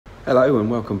Hello and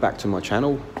welcome back to my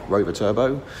channel, Rover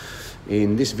Turbo.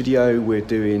 In this video we're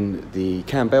doing the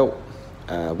cam belt,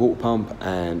 water pump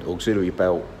and auxiliary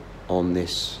belt on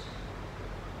this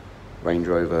Range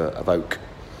Rover Evoque.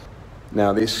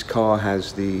 Now this car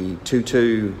has the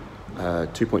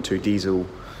 2.2 diesel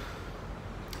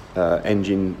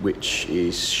engine, which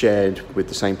is shared with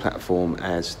the same platform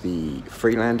as the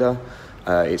Freelander.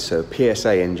 It's a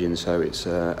PSA engine, so it's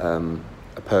a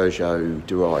Peugeot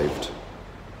derived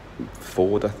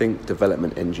Ford, I think,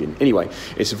 development engine. Anyway,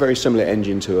 it's a very similar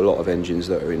engine to a lot of engines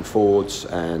that are in Fords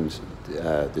and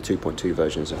the 2.2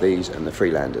 versions of these and the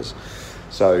Freelanders.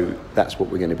 So that's what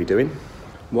we're going to be doing.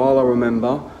 While I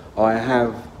remember, I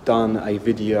have done a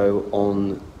video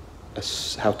on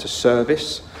how to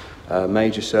service,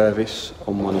 major service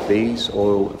on one of these: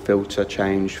 oil filter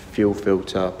change, fuel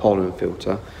filter, pollen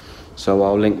filter. So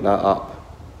I'll link that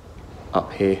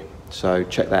up here. So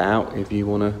check that out if you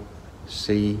want to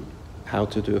see how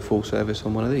to do a full service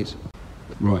on one of these.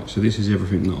 Right, so this is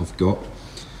everything that I've got.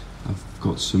 I've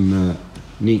got some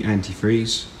neat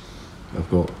antifreeze, I've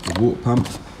got the water pump,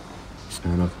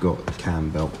 and I've got the cam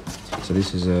belt. So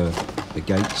this is the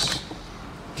Gates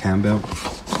cam belt.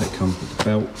 So it comes with the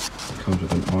belt, it comes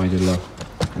with an idler,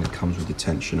 and it comes with the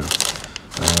tensioner.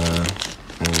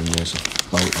 And there's a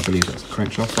bolt, I believe that's the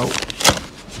crankshaft bolt.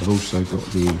 I've also got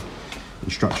the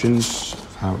instructions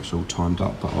of how it's all timed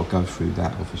up, but I'll go through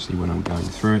that obviously when I'm going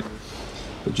through it.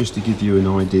 But just to give you an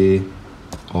idea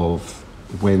of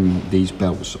when these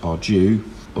belts are due,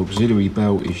 auxiliary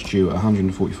belt is due at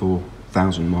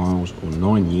 144,000 miles or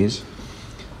 9 years,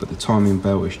 but the timing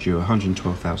belt is due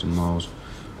 112,000 miles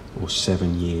or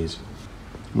 7 years.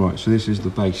 Right, so this is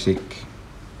the basic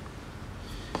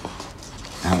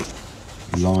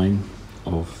outline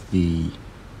of the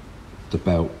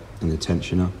belt and the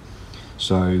tensioner.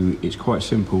 So it's quite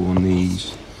simple on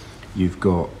these. You've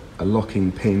got a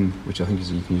locking pin, which I think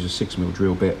is, you can use a 6mm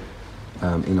drill bit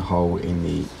in a hole in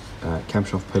the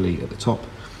camshaft pulley at the top,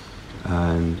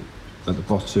 and at the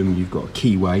bottom you've got a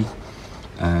keyway,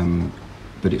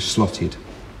 but it's slotted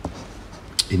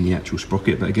in the actual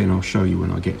sprocket. But again, I'll show you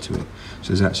when I get to it. So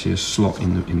there's actually a slot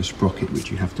in the sprocket which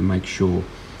you have to make sure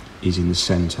is in the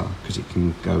centre, because it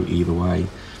can go either way.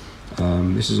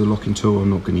 This is a locking tool. I'm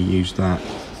not going to use that.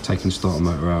 Taking the starter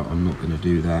motor out, I'm not going to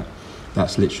do that.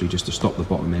 That's literally just to stop the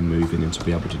bottom end moving and to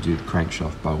be able to do the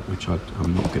crankshaft bolt, which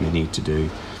I'm not going to need to do.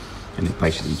 And it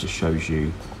basically just shows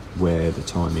you where the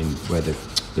timing, where the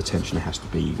tensioner has to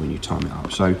be when you time it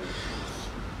up. So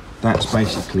that's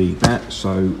basically that.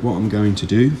 So what I'm going to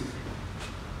do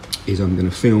is I'm going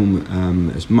to film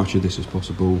as much of this as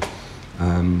possible.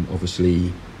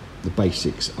 Obviously the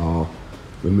basics are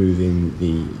removing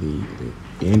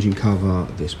the engine cover,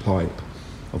 this pipe,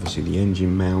 obviously the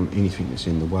engine mount, anything that's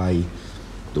in the way,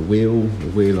 the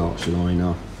wheel arch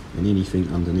liner, and anything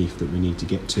underneath that we need to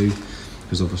get to,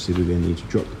 because obviously we're going to need to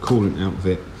drop the coolant out of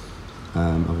it,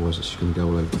 otherwise it's just going to go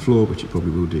all over the floor, which it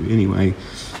probably will do anyway.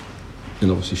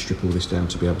 And obviously strip all this down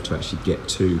to be able to actually get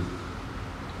to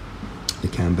the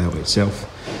cam belt itself.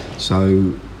 So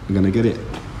I'm going to get it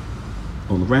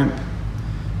on the ramp,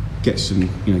 get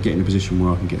in a position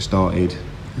where I can get started,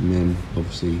 and then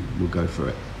obviously we'll go for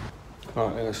it.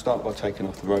 Alright, I'm going to start by taking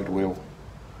off the road wheel.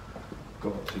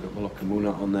 Got my locking wheel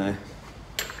nut on there.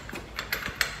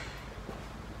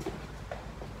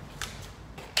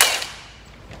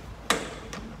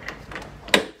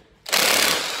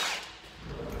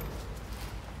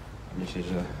 This is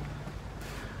a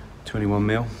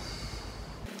 21mm.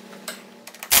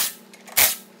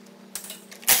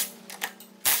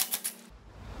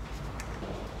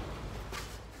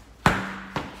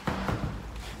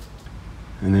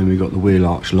 And then we've got the wheel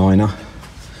arch liner,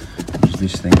 which is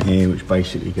this thing here, which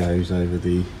basically goes over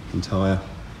the entire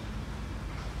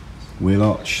wheel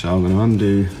arch. So I'm going to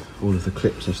undo all of the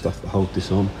clips and stuff that hold this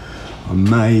on.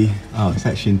 Oh, it's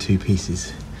actually in two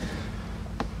pieces.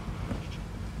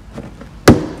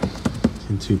 It's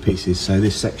in two pieces. So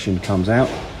this section comes out.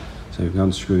 So we can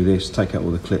unscrew this, take out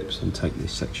all the clips and take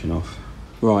this section off.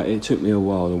 Right, it took me a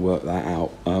while to work that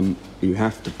out. You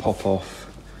have to pop off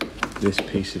this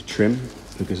piece of trim,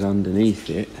 because underneath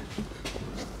it,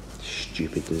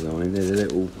 stupid design, there's a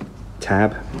little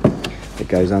tab that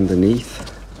goes underneath.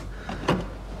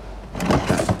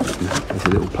 There's a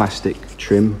little plastic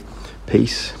trim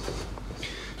piece.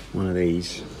 One of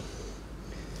these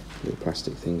little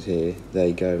plastic things here,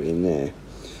 they go in there.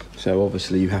 So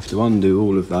obviously you have to undo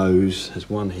all of those. There's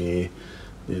one here,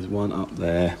 there's one up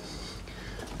there,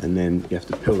 and then you have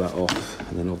to peel that off,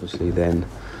 and then obviously then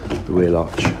the wheel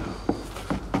arch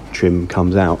trim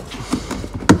comes out.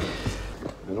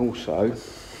 And also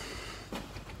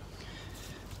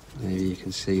you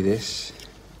can see this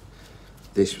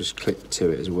was clipped to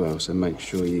it as well, so make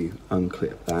sure you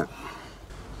unclip that.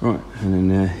 Right,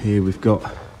 and then here we've got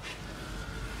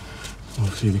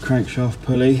obviously the crankshaft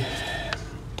pulley.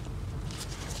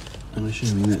 I'm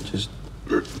assuming that just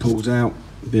pulls out.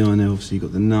 Behind there obviously you've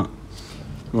got the nut.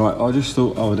 Right, I just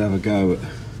thought I would have a go at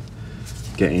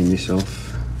getting this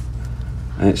off,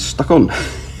 and it's stuck on.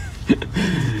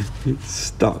 It's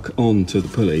stuck onto the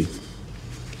pulley,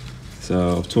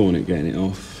 so I've torn it getting it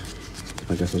off.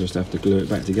 I guess I'll just have to glue it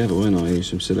back together, won't I? Use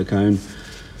some silicone,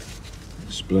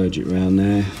 splurge it around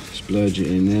there, splurge it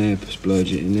in there,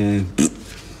 splurge it in there.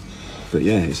 But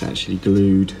yeah, it's actually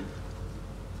glued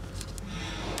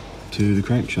to the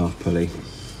crankshaft pulley.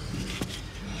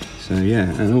 So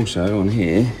yeah, and also on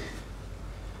here,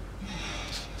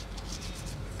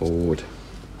 Ford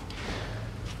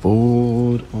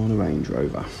on a Range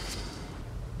Rover.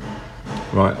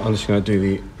 Right, I'm just going to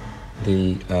do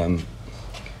the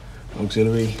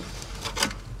auxiliary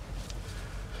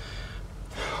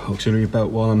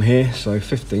belt while I'm here. So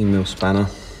 15mm spanner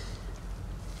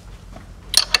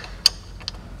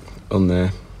on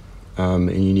there,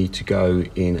 and you need to go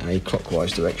in a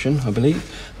clockwise direction, I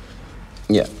believe.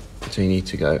 Yeah, so you need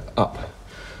to go up.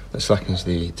 That slackens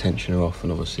the tensioner off,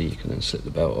 and obviously you can then slip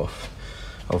the belt off.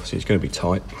 Obviously it's going to be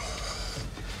tight.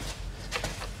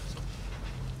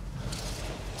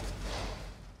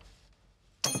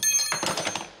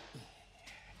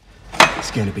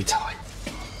 It's going to be tight.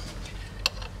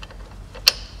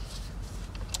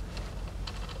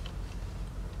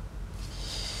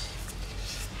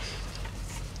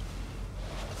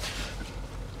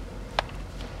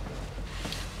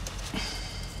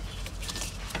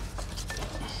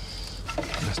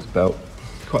 That's the belt.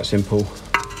 Quite simple.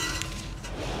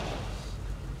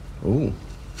 Ooh,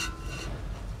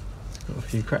 got a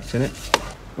few cracks in it.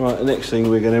 Right, the next thing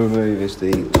we're going to remove is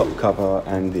the top cover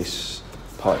and this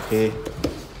pipe here,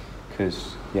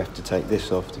 because you have to take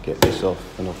this off to get this off,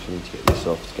 and obviously you need to get this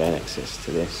off to gain access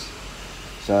to this.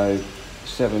 So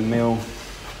 7mm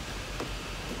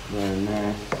there and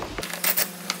there.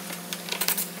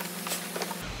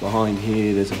 Behind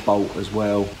here there's a bolt as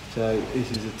well. So this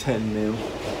is a 10mm.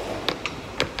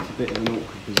 It's a bit of an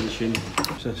awkward position.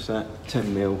 Just that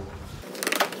 10mm.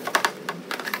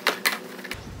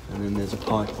 And then there's a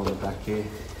pipe on the back here.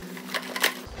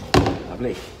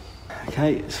 Lovely.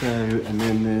 Okay, so, and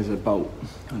then there's a bolt.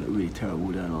 I look really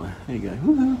terrible, don't I? There you go.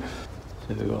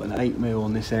 So we've got an 8mm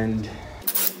on this end.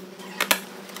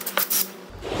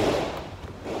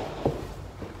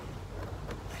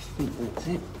 I think that's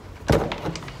it.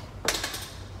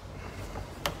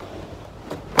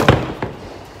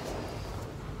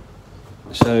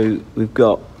 So we've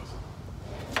got,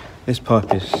 this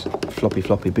pipe is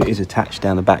floppy, but it is attached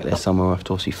down the back there somewhere. I have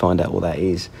to obviously find out what that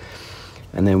is.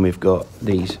 And then we've got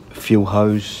these fuel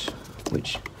hose,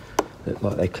 which look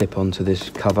like they clip onto this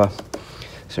cover.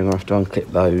 So I'm gonna have to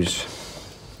unclip those.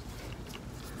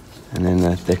 And then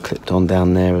they're clipped on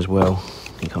down there as well.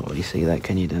 You can't really see that,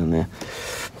 can you, down there?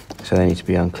 So they need to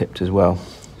be unclipped as well.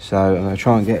 So I'm gonna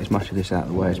try and get as much of this out of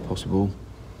the way as possible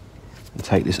and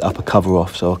take this upper cover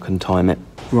off so I can time it.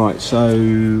 Right, so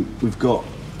we've got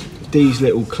these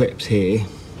little clips here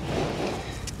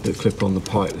that clip on the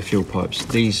pipe, the fuel pipes.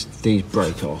 These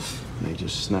break off, they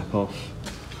just snap off.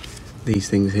 These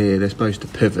things here, they're supposed to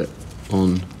pivot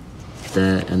on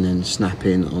there and then snap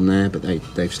in on there, but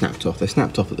they've snapped off. They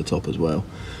snapped off at the top as well.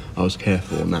 I was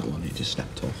careful on that one, it just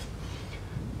snapped off.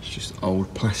 It's just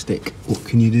old plastic. What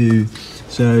can you do?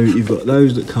 So you've got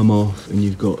those that come off, and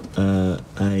you've got a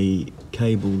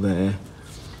cable there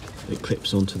that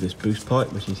clips onto this boost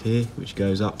pipe, which is here, which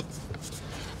goes up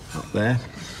there.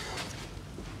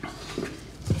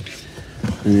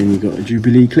 And then you've got a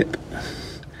Jubilee clip.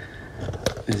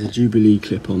 There's a Jubilee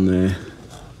clip on there.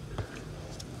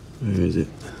 Where is it?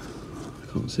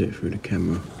 I can't see it through the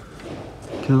camera.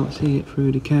 Can't see it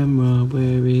through the camera.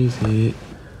 Where is it?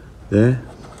 There.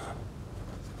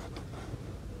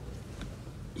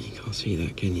 You can't see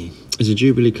that, can you? There's a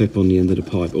Jubilee clip on the end of the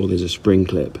pipe, or there's a spring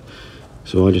clip.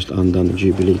 So I just undone the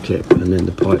Jubilee clip, and then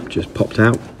the pipe just popped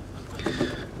out.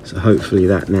 So hopefully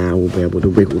that now will be able to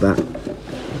wiggle that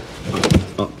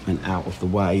up and out of the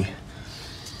way.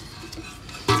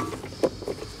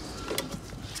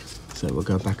 So we'll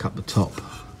go back up the top,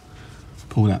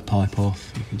 pull that pipe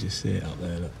off. You can just see it up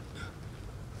there, look.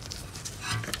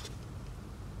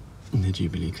 And the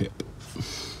Jubilee clip.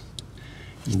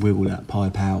 You wiggle that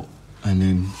pipe out and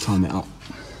then time it up.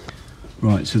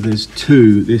 Right, so there's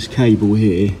two, this cable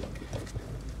here,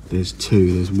 there's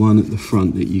two. There's one at the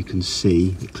front that you can see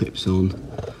that clips on,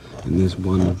 and there's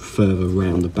one further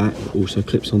around the back that also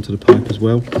clips onto the pipe as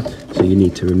well. So you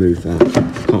need to remove that.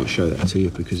 I can't show that to you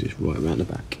because it's right around the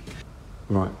back.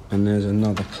 Right, and there's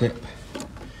another clip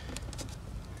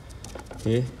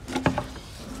here,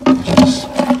 which is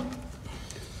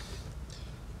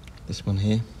this one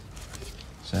here.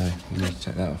 So you need to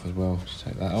take that off as well. Just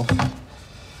take that off.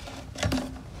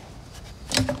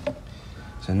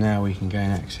 So now we can gain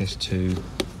access to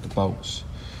the bolts.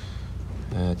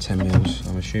 10 mils,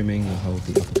 I'm assuming, will hold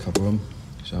the upper cover on.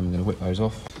 So I'm going to whip those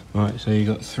off. Right, so you've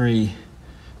got 3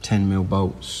 10 mil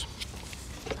bolts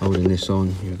holding this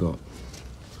on. You've got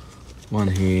one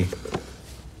here,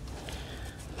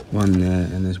 one there,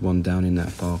 and there's one down in that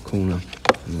far corner.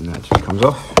 And then that just comes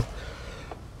off.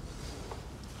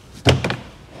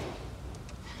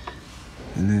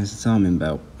 And there's the timing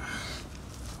belt.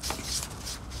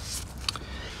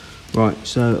 Right,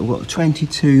 so I've got a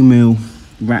 22 mil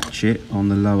ratchet on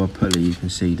the lower pulley, you can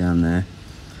see down there,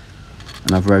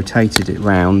 and I've rotated it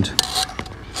round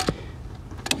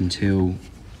until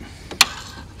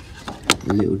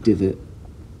the little divot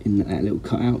in that little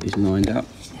cutout is lined up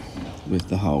with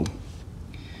the hole.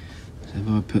 So if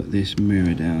I put this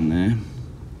mirror down there,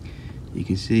 you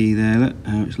can see there, look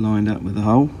how it's lined up with the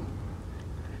hole.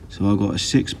 So I've got a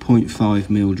 6.5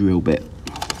 mil drill bit,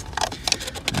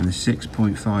 and the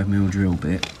 6.5 mil drill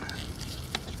bit,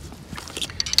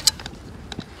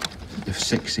 the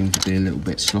 6 seems to be a little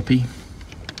bit sloppy.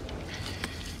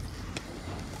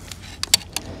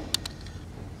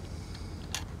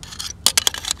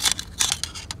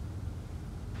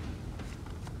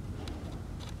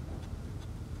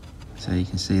 So you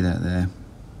can see that there,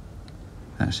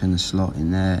 that's in the slot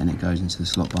in there, and it goes into the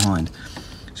slot behind.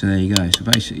 So there you go, so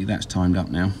basically that's timed up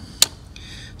now.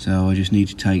 So I just need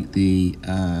to take the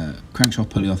crankshaft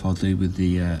pulley off. I'll do with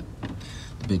the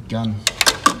big gun,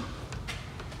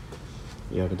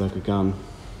 the Duratorq gun.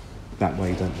 That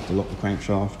way you don't have to lock the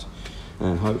crankshaft.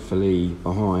 And hopefully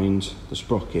behind the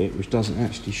sprocket, which doesn't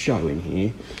actually show in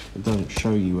here, it doesn't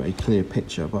show you a clear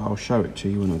picture, but I'll show it to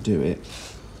you when I do it,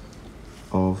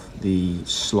 of the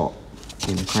slot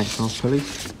in the crankshaft pulley.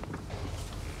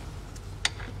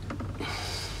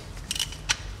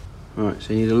 Right,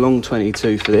 so you need a long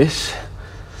 22 for this.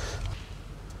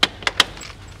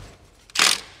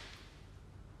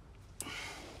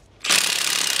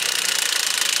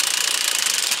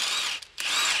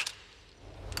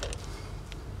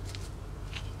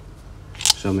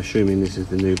 So I'm assuming this is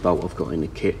the new bolt I've got in the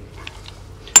kit.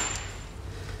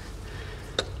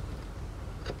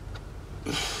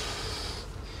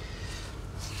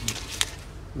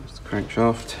 That's the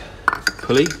crankshaft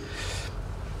pulley.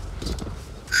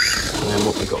 And then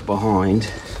what we've got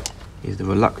behind is the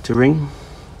reluctor ring,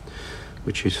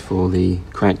 which is for the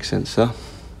crank sensor.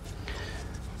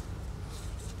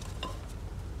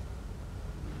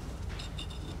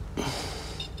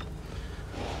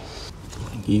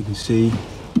 You can see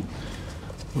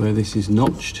where this is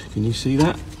notched. Can you see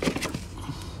that?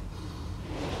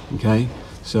 Okay,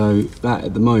 so that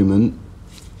at the moment,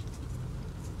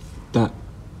 that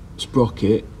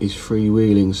sprocket is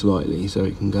freewheeling slightly, so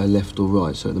it can go left or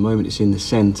right. So at the moment it's in the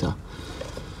center.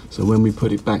 So when we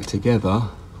put it back together,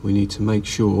 we need to make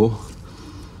sure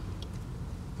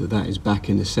that that is back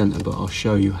in the center, but I'll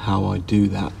show you how I do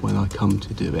that when I come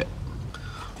to do it.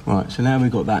 Right, so now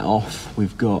we've got that off,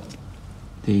 we've got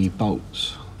the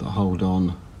bolts that hold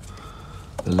on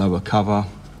the lower cover,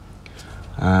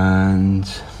 and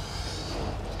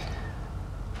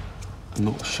I'm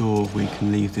not sure if we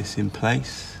can leave this in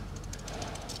place.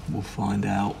 We'll find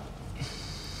out.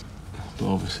 But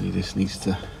obviously this needs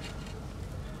to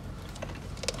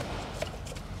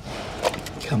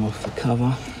come off the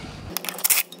cover.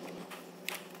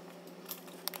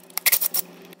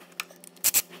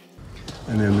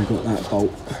 And then we've got that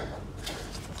bolt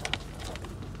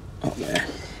up there.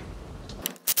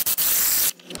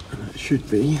 And it should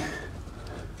be,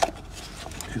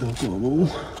 if I've got them all.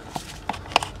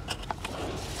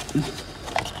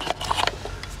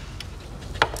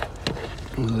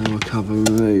 The lower cover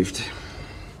removed.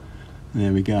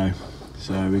 There we go.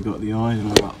 So we've got the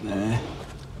idler up there.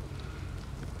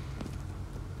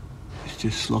 It's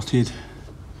just slotted.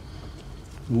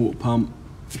 Water pump.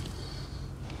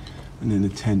 And then the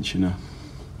tensioner.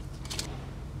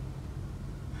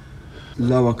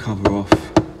 Lower cover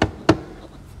off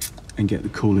and get the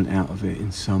coolant out of it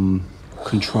in some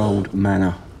controlled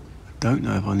manner. I don't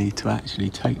know if I need to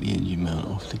actually take the engine mount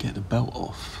off to get the belt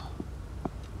off.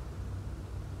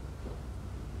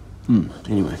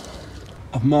 Anyway,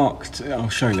 I've marked, I'll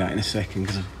show you that in a second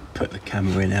because I've put the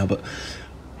camera in now, but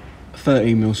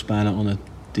 13mm spanner on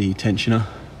the tensioner.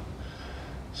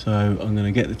 So I'm going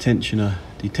to get the tensioner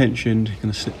detensioned,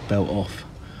 going to slip the belt off.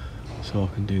 so I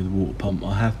can do the water pump.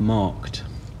 I have marked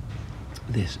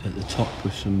this at the top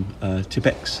with some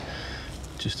Tipex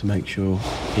just to make sure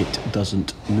it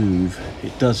doesn't move.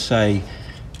 It does say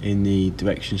in the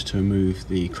directions to remove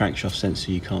the crankshaft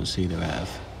sensor. You can't see they're out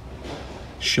of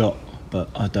shot, but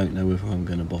I don't know whether I'm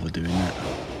going to bother doing that.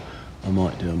 I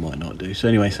might do, I might not do. So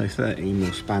anyway, so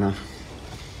 13mm spanner.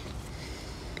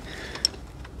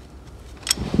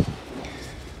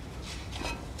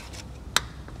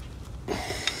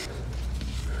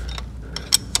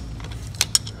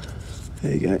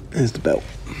 There you go, there's the belt.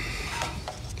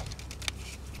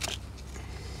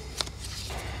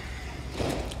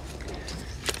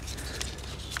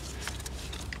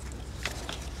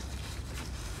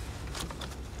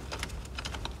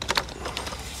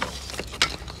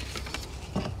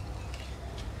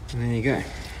 And there you go.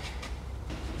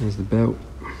 There's the belt.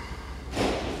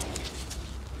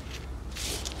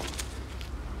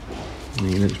 I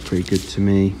mean, it looks pretty good to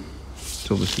me.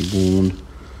 It's obviously worn.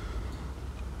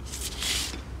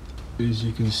 As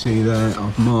you can see there,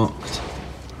 I've marked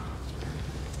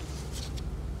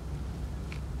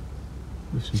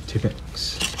with some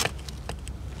Tipex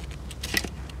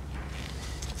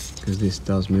because this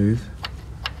does move.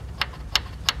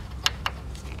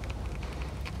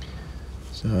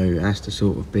 So it has to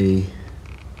sort of be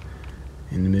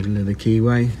in the middle of the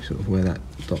keyway, sort of where that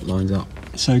dot lines up.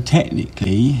 So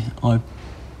technically, I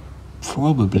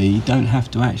probably don't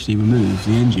have to actually remove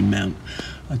the engine mount.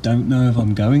 I don't know if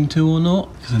I'm going to or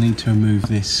not, because I need to remove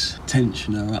this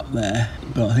tensioner up there.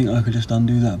 But I think I could just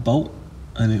undo that bolt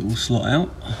and it will slot out.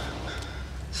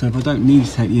 So if I don't need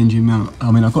to take the engine mount,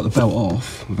 I mean, I've got the belt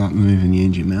off without removing the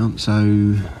engine mount.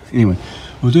 So anyway,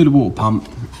 we'll do the water pump.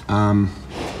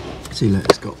 See, look,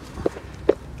 it's got,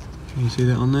 can you see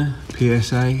that on there?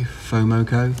 PSA,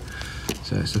 Fomoco.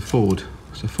 So it's a Ford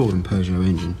and Peugeot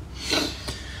engine.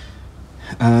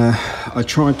 I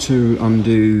tried to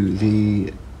undo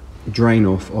the drain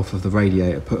off of the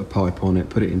radiator, put a pipe on it,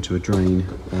 put it into a drain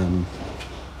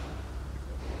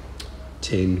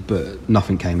tin, but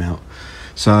nothing came out.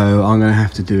 So I'm going to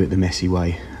have to do it the messy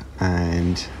way,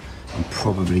 and I'm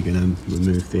probably going to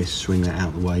remove this, swing that out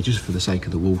of the way, just for the sake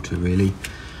of the water really.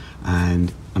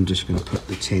 And I'm just going to put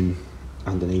the tin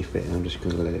underneath it, and I'm just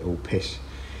going to let it all piss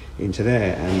into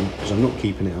there. And because I'm not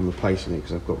keeping it, I'm replacing it,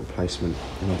 because I've got replacement,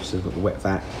 and obviously I've got the wet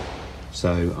vac.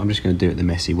 So I'm just going to do it the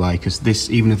messy way, because this,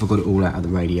 even if I got it all out of the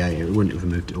radiator, it wouldn't have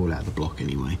removed it all out of the block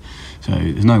anyway. So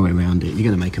there's no way around it. You're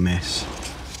going to make a mess.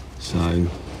 So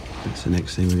that's the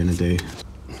next thing we're going to do.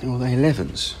 Oh, they're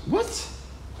 11s. What?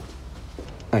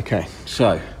 Okay,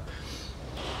 so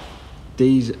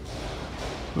these,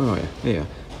 where are you? Here.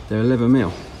 They're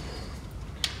 11mm.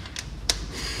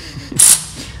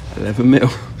 11mm.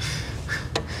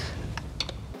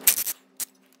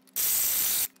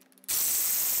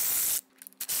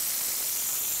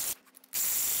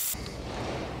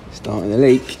 Starting to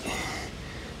leak.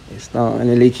 It's starting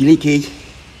to leaky.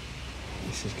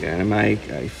 This is going to make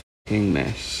a fucking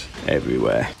mess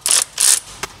everywhere.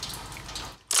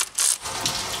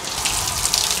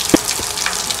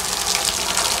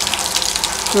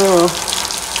 Oh.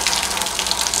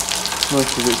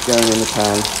 Most of it's going in the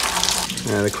pan.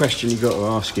 Now the question you've got to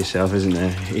ask yourself, isn't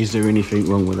there? Is there anything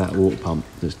wrong with that water pump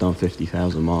that's done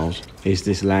 50,000 miles? Is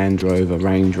this Land Rover,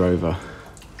 Range Rover,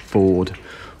 Ford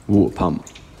water pump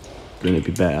going to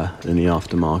be better than the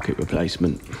aftermarket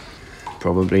replacement?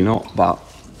 Probably not, but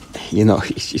you know,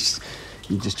 you just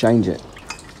change it.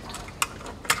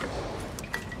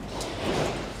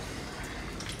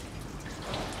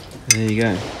 There you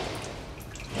go.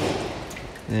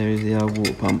 There is the old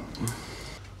water pump.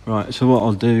 Right, so what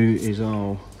I'll do is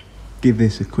I'll give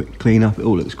this a quick clean up. It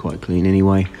all looks quite clean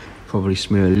anyway. Probably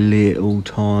smear a little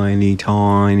tiny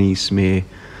smear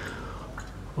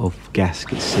of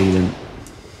gasket sealant,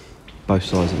 both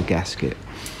sides of the gasket.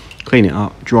 Clean it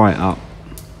up, dry it up,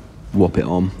 whop it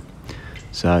on.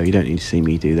 So you don't need to see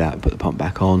me do that. Put the pump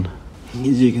back on.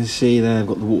 As you can see there, I've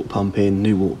got the water pump in,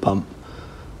 new water pump.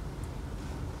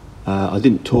 I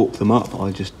didn't torque them up,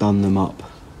 I just done them up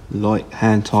light,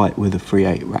 hand tight with a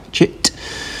 3/8 ratchet.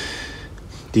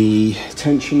 The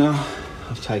tensioner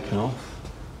I've taken off.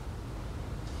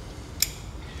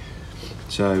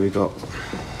 So we've got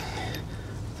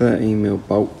 13mm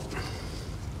bolt,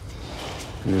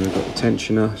 and then we've got the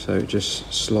tensioner, so it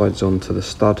just slides onto the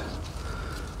stud,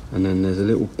 and then there's a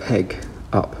little peg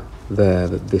up there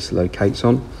that this locates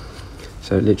on.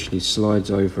 So it literally slides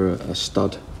over a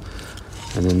stud,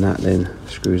 and then that then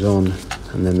screws on,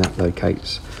 and then that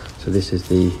locates. So this is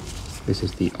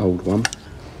the old one.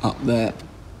 Up there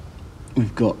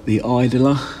we've got the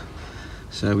idler.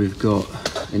 So we've got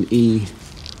an E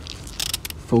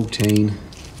 14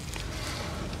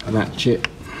 ratchet.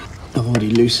 I've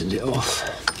already loosened it off,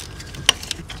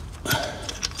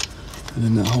 and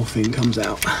then that whole thing comes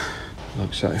out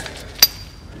like so.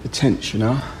 The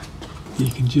tensioner, you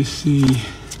can just see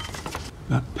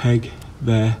that peg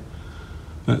there,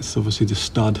 that's obviously the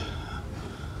stud,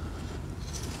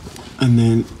 and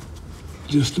then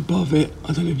just above it,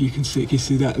 I don't know if you can see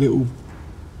that little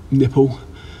nipple,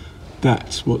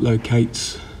 that's what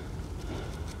locates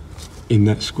in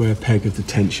that square peg of the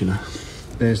tensioner.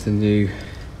 There's the new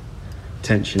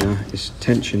tensioner. It's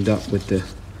tensioned up with the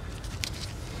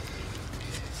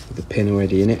pin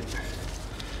already in it,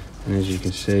 and as you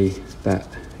can see, that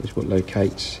is what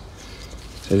locates.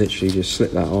 So literally just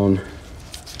slip that on,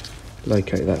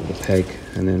 locate that with the peg,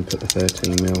 and then put the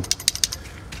 13mm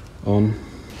on.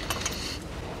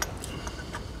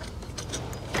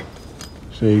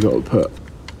 So you've got to put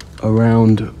a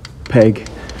round peg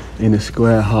in a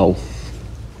square hole.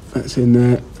 That's in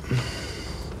there.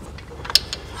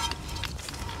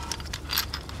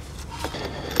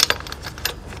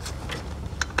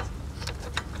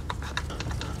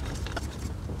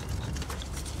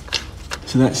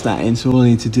 So that's that in. So all I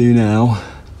need to do now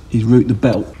is route the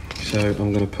belt. So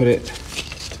I'm going to put it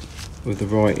with the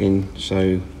right in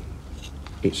so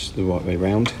it's the right way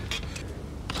round.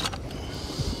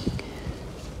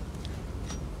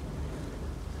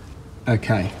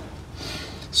 Okay,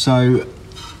 so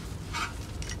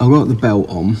I've got the belt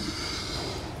on.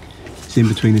 It's in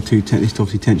between the two. This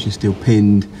obviously tension's still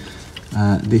pinned.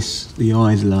 The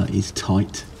idler is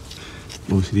tight.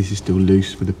 Obviously this is still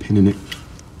loose with a pin in it.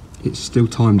 It's still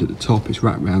timed at the top. It's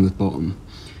wrapped around the bottom.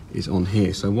 It's on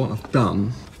here. So what I've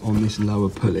done on this lower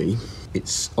pulley,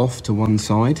 it's off to one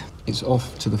side. It's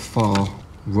off to the far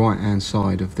right hand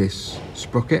side of this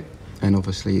sprocket, and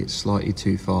obviously it's slightly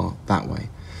too far that way.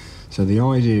 So the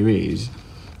idea is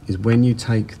when you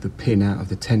take the pin out of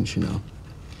the tensioner,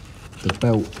 the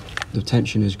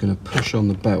tensioner is going to push on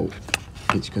the belt.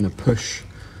 It's going to push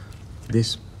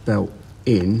this belt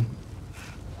in,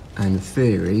 and in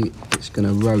theory, it's going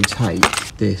to rotate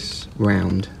this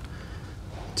round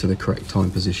to the correct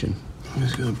time position. I'm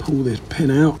just going to pull this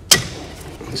pin out.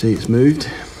 See, it's moved,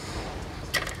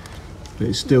 but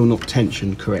it's still not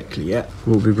tensioned correctly yet.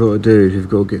 What we've got to do is we've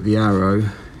got to get the arrow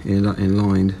in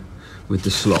line with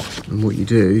the slot, and what you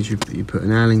do is you put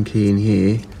an Allen key in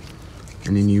here,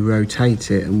 and then you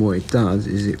rotate it, and what it does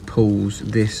is it pulls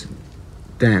this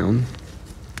down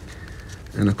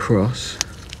and across,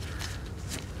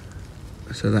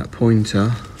 so that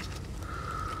pointer,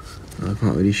 I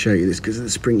can't really show you this because of the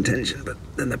spring tension, but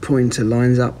then the pointer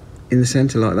lines up in the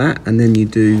center like that, and then you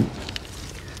do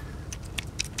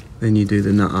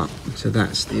the nut up. So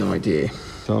that's the idea.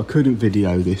 So I couldn't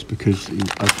video this because there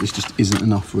just isn't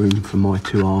enough room for my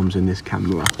two arms in this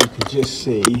camera. You can just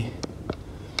see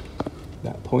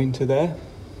that pointer there.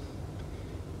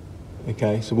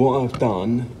 Okay, so what I've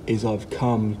done is I've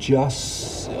come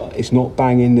just, it's not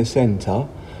bang in the center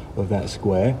of that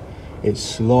square, it's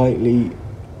slightly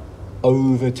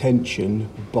over tension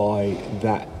by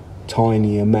that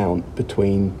tiny amount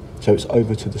between, so it's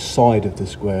over to the side of the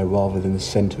square rather than the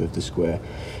center of the square.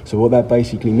 So what that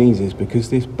basically means is, because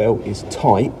this belt is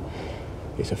tight,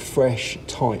 it's a fresh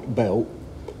tight belt,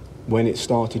 when it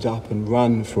started up and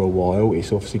run for a while,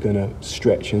 it's obviously going to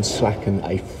stretch and slacken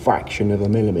a fraction of a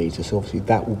millimetre. So obviously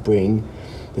that will bring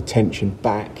the tension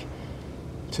back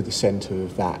to the centre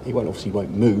of that. It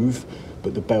won't move,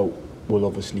 but the belt will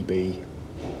obviously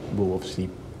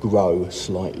grow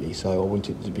slightly. So I want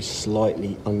it to be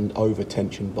slightly over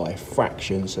tensioned by a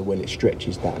fraction, so when it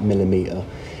stretches that millimetre,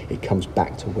 it comes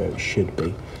back to where it should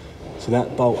be. So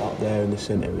that bolt up there in the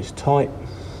centre is tight.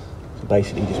 So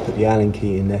basically just put the Allen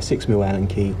key in there, 6mm Allen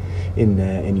key in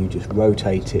there, and you just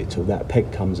rotate it till that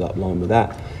peg comes up line with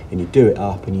that, and you do it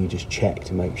up and you just check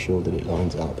to make sure that it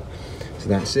lines up. So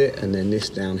that's it, and then this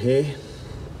down here,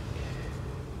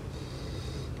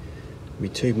 we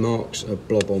two marks a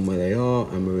blob on where they are,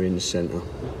 and we're in the centre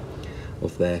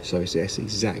of there, so it's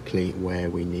exactly where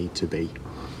we need to be.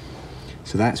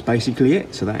 So that's basically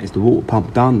it. So that is the water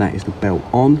pump done, that is the belt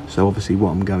on. So obviously what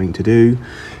I'm going to do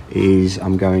is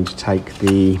I'm going to take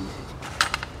the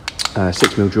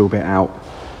 6mm drill bit out,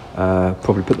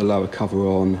 probably put the lower cover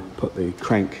on, put the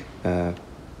crank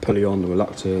pulley on, the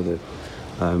reluctor,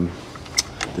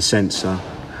 the sensor,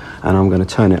 and I'm going to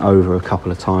turn it over a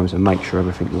couple of times and make sure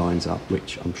everything lines up,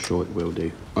 which I'm sure it will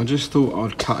do. I just thought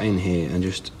I'd cut in here and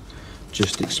just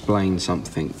explain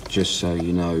something, just so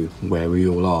you know where we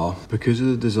all are. Because of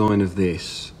the design of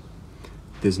this,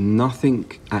 there's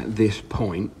nothing at this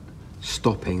point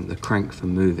stopping the crank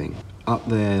from moving. Up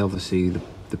there, obviously,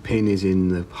 the pin is in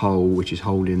the hole which is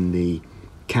holding the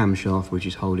camshaft, which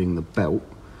is holding the belt,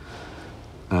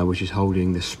 which is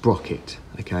holding the sprocket.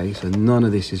 Okay, so none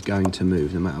of this is going to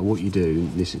move no matter what you do.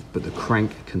 But the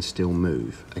crank can still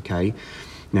move. Okay,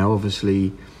 now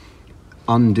obviously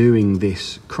undoing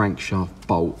this crankshaft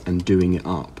bolt and doing it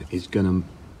up is going to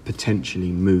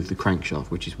potentially move the crankshaft,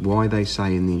 which is why they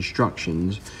say in the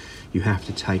instructions you have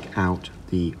to take out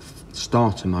the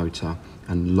starter motor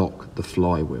and lock the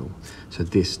flywheel so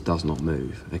this does not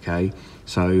move. Okay,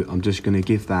 so I'm just going to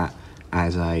give that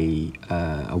as a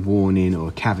warning or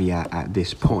a caveat at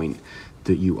this point,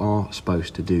 that you are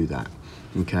supposed to do that.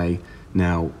 Okay,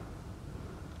 now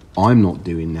I'm not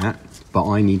doing that, but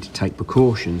I need to take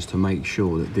precautions to make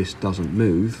sure that this doesn't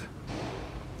move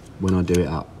when I do it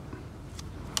up.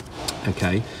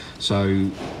 Okay, so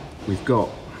we've got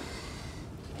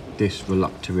this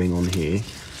reluctor ring on here,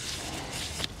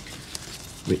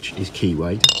 which is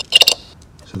keywayed,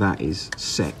 so that is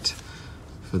set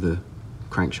for the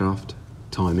crankshaft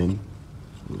timing,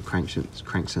 the crank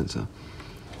sensor.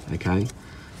 Okay,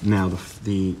 now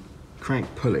the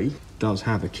crank pulley does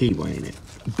have a keyway in it,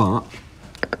 but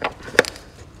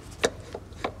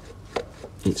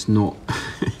it's not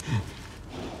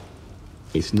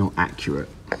it's not accurate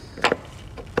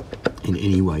in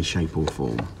any way, shape or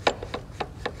form.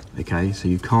 Okay, so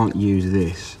you can't use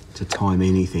this to time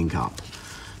anything up.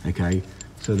 Okay,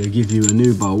 so they give you a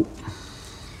new bolt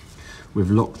with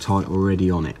Loctite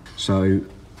already on it. So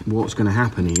what's going to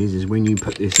happen is when you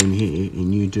put this in here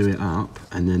and you do it up,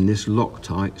 and then this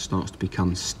Loctite starts to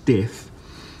become stiff,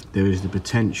 there is the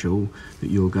potential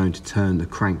that you're going to turn the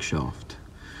crankshaft,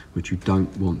 which you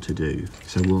don't want to do.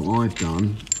 So what I've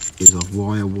done is I've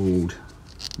wire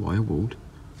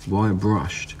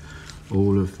brushed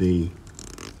all of the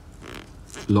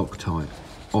Loctite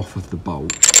off of the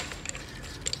bolt.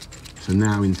 So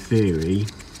now in theory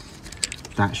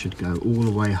that should go all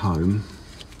the way home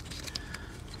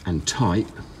and tight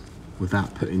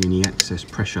without putting any excess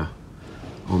pressure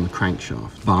on the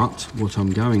crankshaft. But what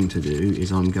I'm going to do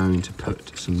is I'm going to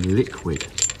put some liquid,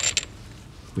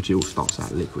 which it all starts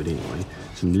out liquid anyway,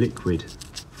 some liquid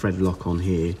thread lock on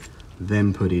here,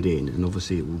 then put it in, and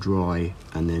obviously it will dry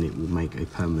and then it will make a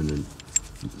permanent,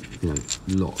 you know,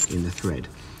 lock in the thread.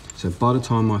 So by the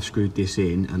time I've screwed this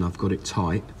in and I've got it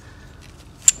tight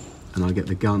and I get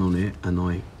the gun on it and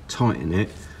I tighten it,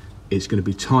 it's going to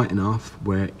be tight enough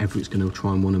where everything's going to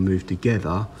try and want to move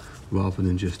together rather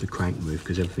than just a crank move,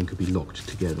 because everything could be locked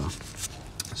together.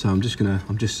 So I'm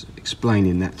just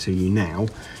explaining that to you now.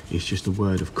 It's just a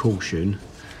word of caution.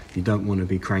 You don't want to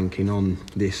be cranking on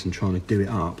this and trying to do it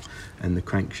up and the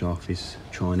crankshaft is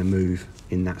trying to move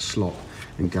in that slot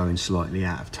and going slightly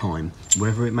out of time.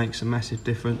 Whether it makes a massive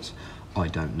difference, I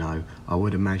don't know. I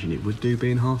would imagine it would do,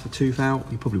 being half a tooth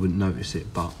out. You probably wouldn't notice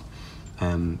it, but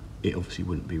it obviously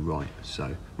wouldn't be right.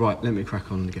 So, right, let me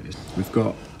crack on and get this. We've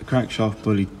got the crankshaft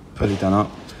pulley done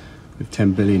up with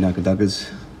 10 billion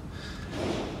ugga-duggers,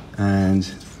 and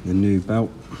the new belt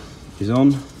is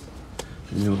on,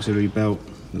 the new auxiliary belt,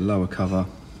 the lower cover.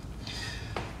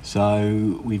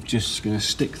 So we're just going to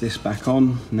stick this back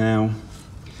on now.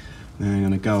 Then I'm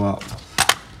going to go up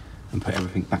and put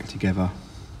everything back together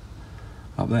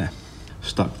up there.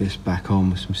 Stuck this back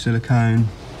on with some silicone,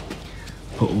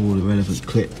 put all the relevant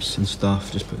clips and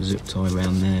stuff, just put a zip tie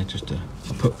around there, just to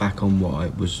put back on what I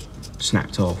was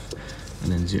snapped off,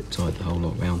 and then zip tied the whole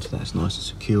lot round so that's nice and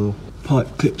secure. Pipe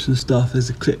clips and stuff, there's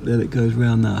a clip there that goes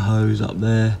around that hose up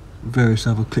there. Various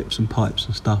other clips and pipes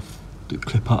and stuff that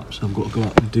clip up, so I've got to go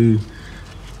up and do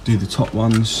the top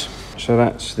ones. So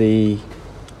that's the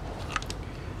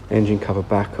engine cover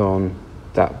back on,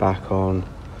 that back on,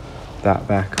 that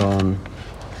back on,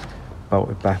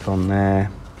 bolted back on there.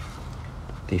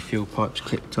 The fuel pipe's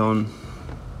clipped on.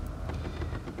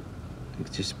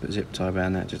 It's just put a zip tie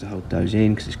around that just to hold those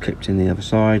in, because it's clipped in the other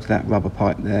side. That rubber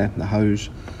pipe there, the hose,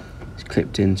 is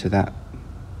clipped into that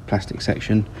plastic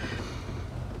section.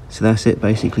 So that's it,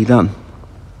 basically done.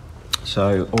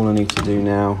 So all I need to do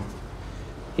now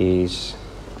is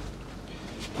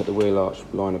put the wheel arch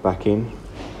liner back in.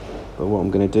 But what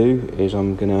I'm going to do is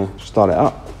I'm going to start it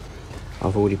up.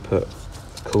 I've already put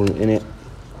coolant in it,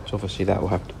 so obviously that will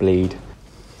have to bleed.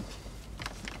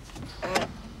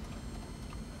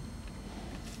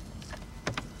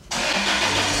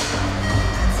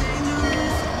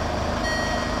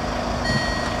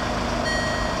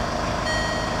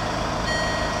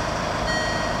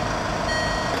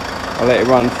 I'll let it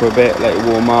run for a bit, let it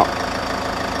warm up,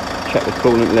 check the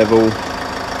coolant level,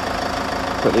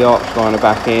 put the arch liner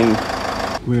back in.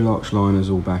 Wheel arch liner's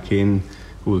all back in,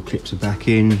 all the clips are back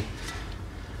in,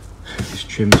 this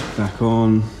trim's back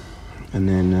on, and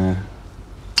then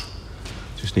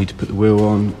just need to put the wheel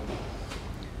on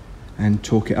and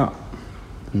torque it up,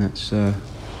 and that's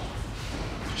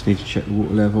just need to check the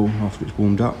water level after it's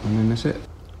warmed up, and then that's it.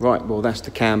 Right, well that's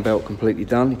the cam belt completely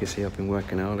done. You can see I've been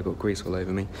working hard, I've got grease all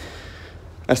over me.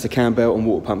 That's the cam belt and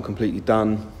water pump completely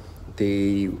done.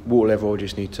 The water level, I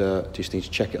just need to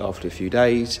check it after a few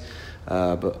days,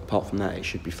 but apart from that it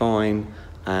should be fine.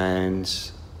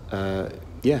 And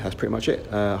yeah, that's pretty much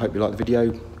it. I hope you liked the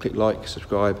video. Click like,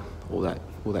 subscribe, all that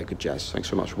good jazz. Thanks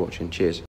so much for watching. Cheers.